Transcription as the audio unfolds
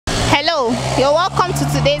Hello, you're welcome to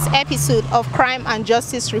today's episode of Crime and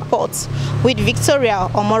Justice Reports with Victoria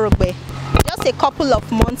Omorogbe. Just a couple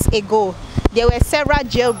of months ago, there were several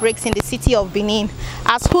jailbreaks in the city of Benin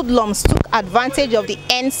as hoodlums took advantage of the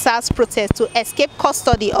End SARS protest to escape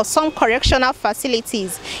custody of some correctional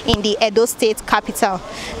facilities in the Edo State capital.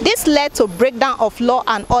 This led to breakdown of law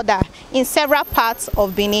and order in several parts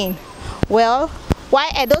of Benin. Well, while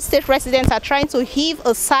Edo State residents are trying to heave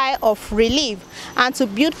a sigh of relief and to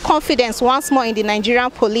build confidence once more in the Nigerian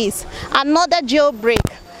police, another jailbreak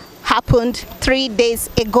happened 3 days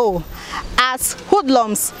ago as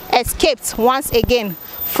hoodlums escaped once again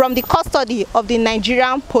from the custody of the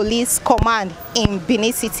Nigerian Police Command in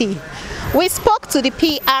Benin City. We spoke to the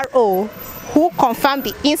PRO who confirmed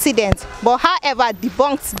the incident, but however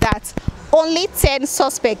debunked that only 10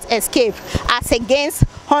 suspects escaped as against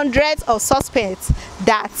hundreds of suspects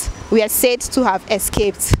that were said to have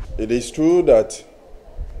escaped. It is true that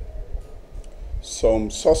some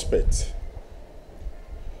suspects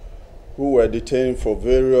who were detained for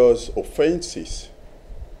various offenses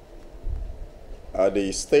at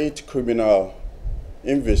the State Criminal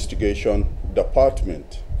Investigation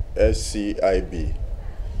Department, SCIB,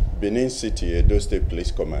 Benin City, Edo State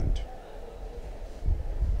Police Command.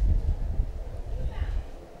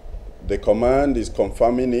 The command is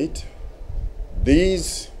confirming it.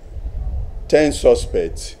 These 10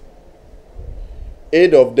 suspects,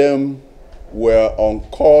 8 of them were on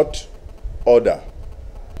court order.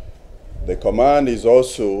 The command is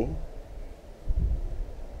also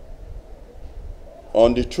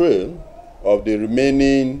on the trail of the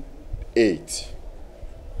remaining 8,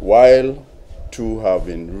 while 2 have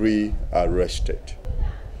been re-arrested.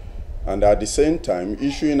 And at the same time,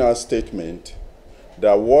 issuing a statement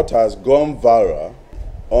that what has gone viral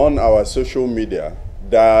on our social media,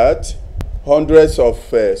 that hundreds of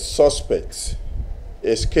suspects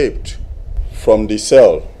escaped from the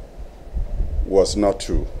cell, was not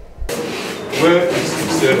true. Where is the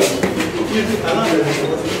cell?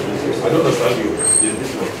 I don't understand you.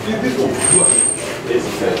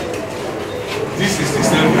 This is the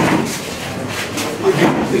cell.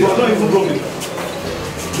 It was not even broken.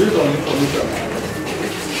 Based on information.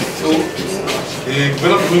 So, the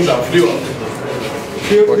development rooms are free.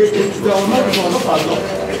 There was no padlock.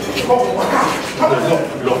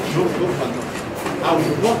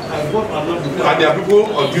 And there are people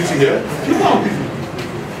on duty here? People on duty.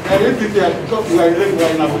 Because we are in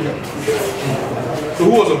Abuja. So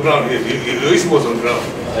who was on ground here? The issue was on ground.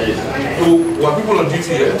 So were people on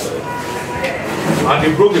duty here? And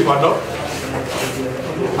they broke the padlock?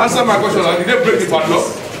 Answer my question. Did they break the padlock?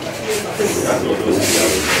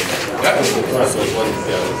 Yeah?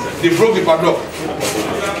 They broke the padlock.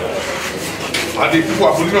 And the people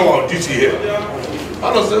are putting on duty here.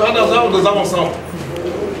 How does that one sound? How does that one sound?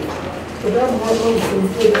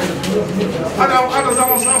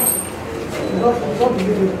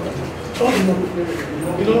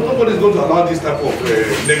 You know, nobody is going to allow this type of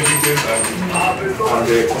negligence and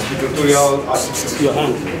conspiratorial attitude. Your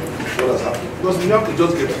hand. What has happened? Because we have to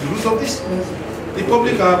just get to the roots of this. The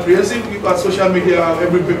public are apprehensive. People at social media,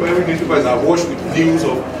 every paper, every newspaper is awash with news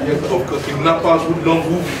of kidnappers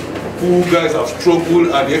who guys have struggled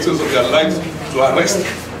at the expense of their lives to arrest.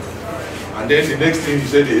 And then the next thing you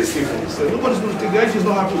said they escaped from the cell. Nobody's going to take. The IGP is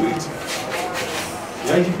not happy with it.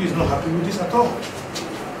 The IGP is not happy with this at all.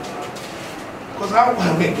 Because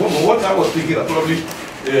what I was thinking that probably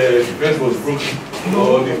the fence was broken,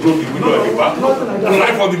 or they broke the window at the back.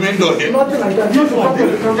 Right for the main door here. Nothing like that.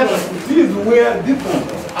 This is where this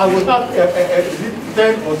I was not 10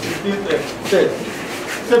 or 16 steps.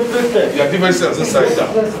 Separate steps. There are different cells inside that.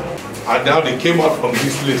 And now they came out from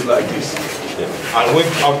this place like this. And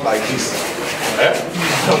went out like this. And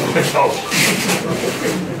went out.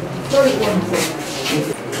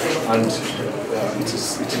 And it is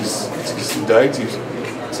imperative.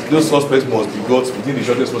 Those suspects must be got within the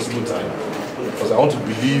shortest possible time. Because I want to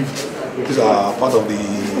believe these are part of the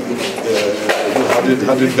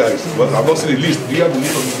 100 guys. But I've not seen the list. Do you have the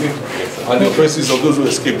list of the names and the offenses of those who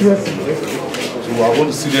escaped? So I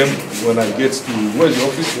want to see them when I get to, where's the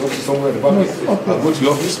office? The office is somewhere in the back. I'll go to the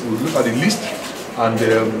office, we'll look at the list, and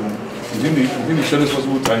within the shortest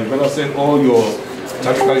possible time, you better send all your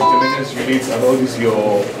tactical intelligence units and all these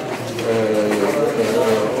your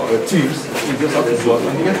teams. You just have to go out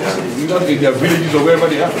and get them. You don't get their villages or wherever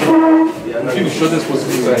they are. Within the shortest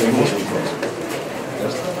possible time, you must be got.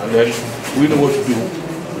 Yes. And then we know what to do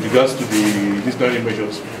with regards to the disciplinary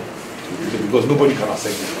measures. Because nobody can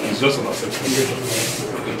accept it. It's just an acceptance.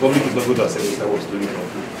 The public is not going to accept it. I was doing it.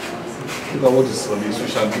 Look at what is on the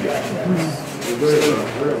social media.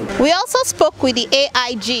 We also spoke with the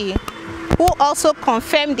AIG, who also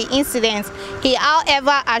confirmed the incident. He,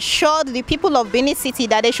 however, assured the people of Benin City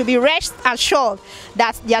that they should be rest assured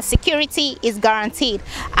that their security is guaranteed,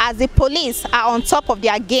 as the police are on top of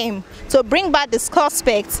their game to bring back the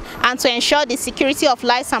suspects and to ensure the security of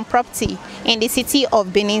lives and property in the city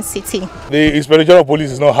of Benin City. The Inspector General of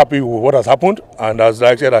Police is not happy with what has happened, and has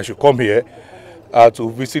directed I should come here to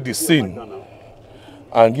visit the scene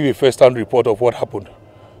and give a first-hand report of what happened.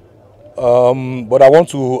 But I want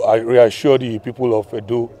to reassure the people of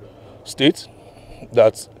Edo State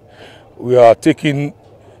that we are taking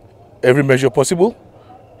every measure possible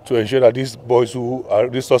to ensure that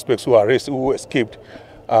these suspects who escaped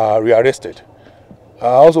are rearrested. I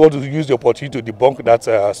also want to use the opportunity to debunk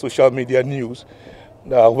that social media news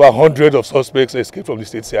that over hundreds of suspects escaped from the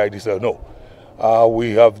state CID cell. No.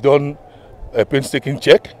 We have done a painstaking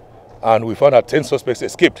check and we found that 10 suspects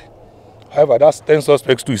escaped. However, that's 10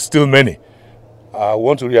 suspects is still many. I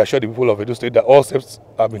want to reassure the people of Edo State that all steps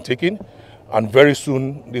have been taken, and very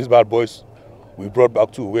soon these bad boys will be brought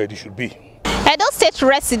back to where they should be. Edo State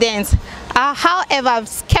residents are, however,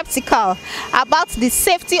 skeptical about the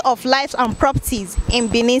safety of lives and properties in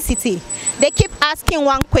Benin City. They keep asking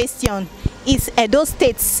one question: is Edo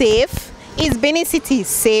State safe? Is Benin City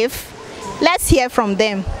safe? Let's hear from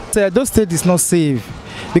them. Edo State is not safe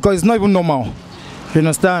because it's not even normal. You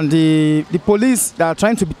understand? The police, they are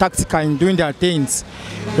trying to be tactical in doing their things.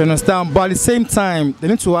 You understand? But at the same time, they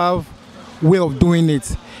need to have a way of doing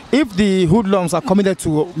it. If the hoodlums are committed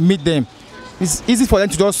to meet them, it's easy for them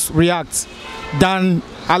to just react than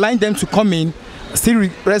allowing them to come in, still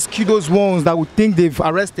rescue those ones that would think they've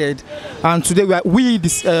arrested. And today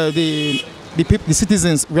the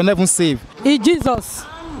citizens, we're not even safe. It's Jesus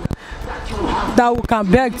that we can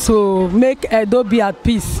beg to make Edo be at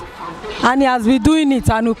peace. And he has been doing it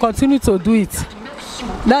and will continue to do it.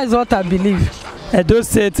 That is what I believe. Edo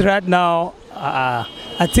State right now,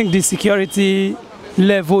 I think the security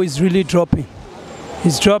level is really dropping.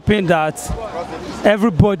 It's dropping that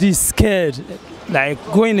everybody is scared. Like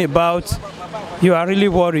going about, you are really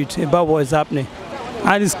worried about what is happening.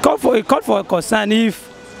 And it's called for a concern if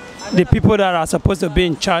the people that are supposed to be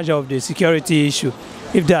in charge of the security issue,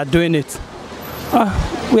 if they are doing it.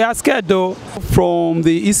 We are scared though. From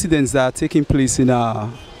the incidents that are taking place in our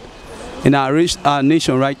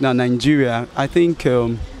nation right now, Nigeria, I think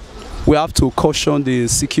we have to caution the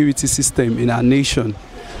security system in our nation.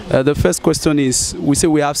 The first question is, we say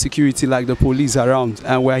we have security like the police around,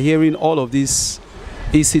 and we're hearing all of these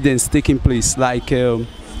incidents taking place, like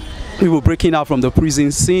people breaking out from the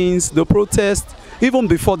prison scenes, the protest, even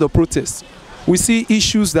before the protest. We see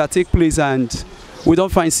issues that take place and we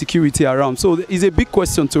don't find security around. So it's a big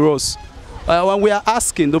question to us. When we are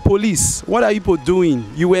asking the police, what are you people doing?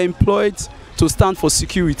 You were employed to stand for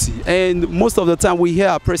security. And most of the time we hear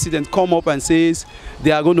our president come up and says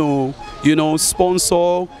they are going to,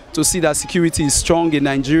 sponsor to see that security is strong in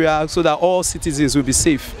Nigeria so that all citizens will be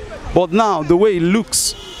safe. But now, the way it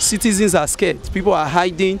looks, citizens are scared. People are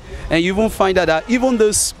hiding. And you even find out that even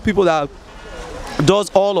those people that does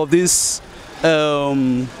all of this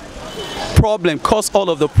cause all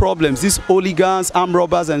of the problems, these hooligans, armed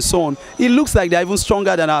robbers and so on, it looks like they're even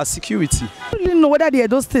stronger than our security. I don't really know whether the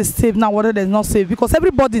Edo State is safe now, whether they're not safe, because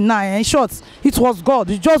everybody now, in short, it was God,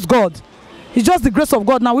 it's just God. It's just the grace of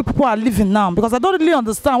God now we people are living now, because I don't really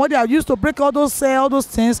understand why they are used to break all those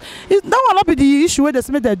things. That will not be the issue where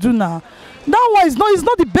they do now. That one is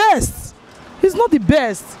not the best. It's not the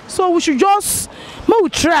best. So we should just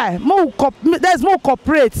try, there's more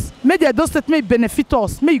cooperate, make the Edo State may benefit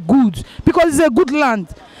us, make good, because it's a good land.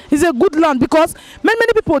 It's a good land because many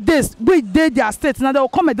people we their states now, they will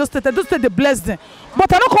come Edo State they bless them.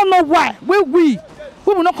 But I don't know why. We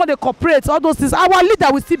will not call the cooperate, all those things. Our leader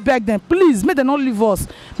will still beg them, please, may they not leave us.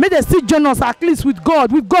 May they still join us at least with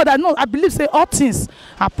God. With God, I believe say all things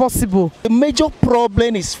are possible. The major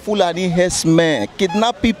problem is Fulani herdsmen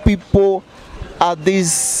kidnapping people at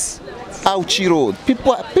this Auchi Road.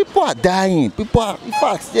 People are dying. In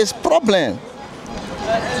fact, there's problem.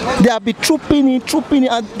 They have been trooping in,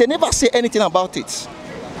 and they never say anything about it.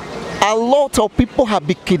 A lot of people have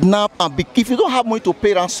been kidnapped, and if you don't have money to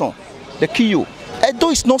pay ransom, they kill you. Edo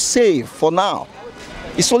is not safe for now.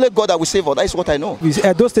 It's only God that will save us. That is what I know.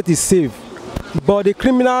 Edo State is safe, but the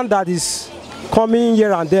criminal that is coming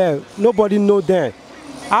here and there, nobody knows them.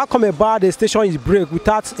 How come about the station is break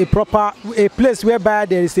without a place whereby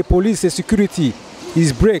there is a police, a security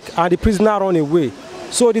is break, and the prisoner run away?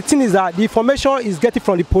 So the thing is that the information is getting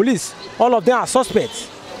from the police. All of them are suspects.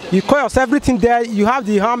 You call everything there, you have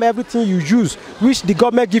the harm, everything you use, which the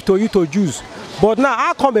government give to you to use. But now,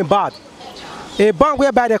 how come bad? A bank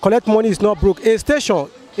whereby they collect money is not broke. A station,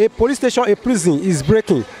 a police station, a prison is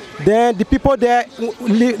breaking. Then the people there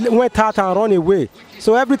went out and run away.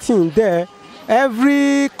 So everything there,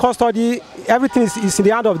 every custody, everything is in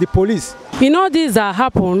the hand of the police. You know, this that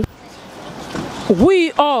happened,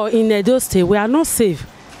 we all in Edo State, we are not safe.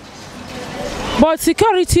 But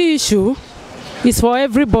security issue is for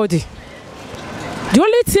everybody. The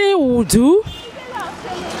only thing we will do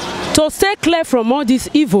to stay clear from all this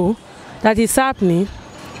evil that is happening,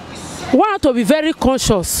 we want to be very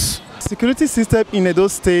conscious. Security system in Edo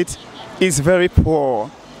State is very poor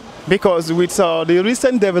because with the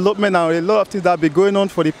recent development and a lot of things that have been going on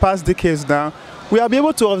for the past decades now, we have been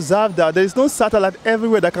able to observe that there is no satellite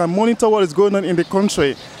everywhere that can monitor what is going on in the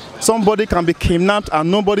country. Somebody can be kidnapped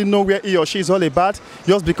and nobody knows where he or she is all about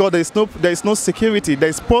just because there is no security. There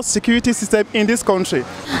is poor security system in this country.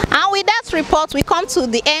 And with that report, we come to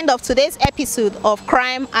the end of today's episode of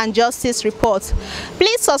Crime and Justice Report.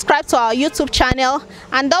 Please subscribe to our YouTube channel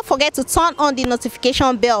and don't forget to turn on the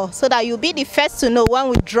notification bell so that you'll be the first to know when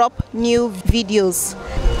we drop new videos.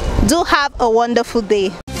 Do have a wonderful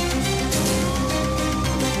day.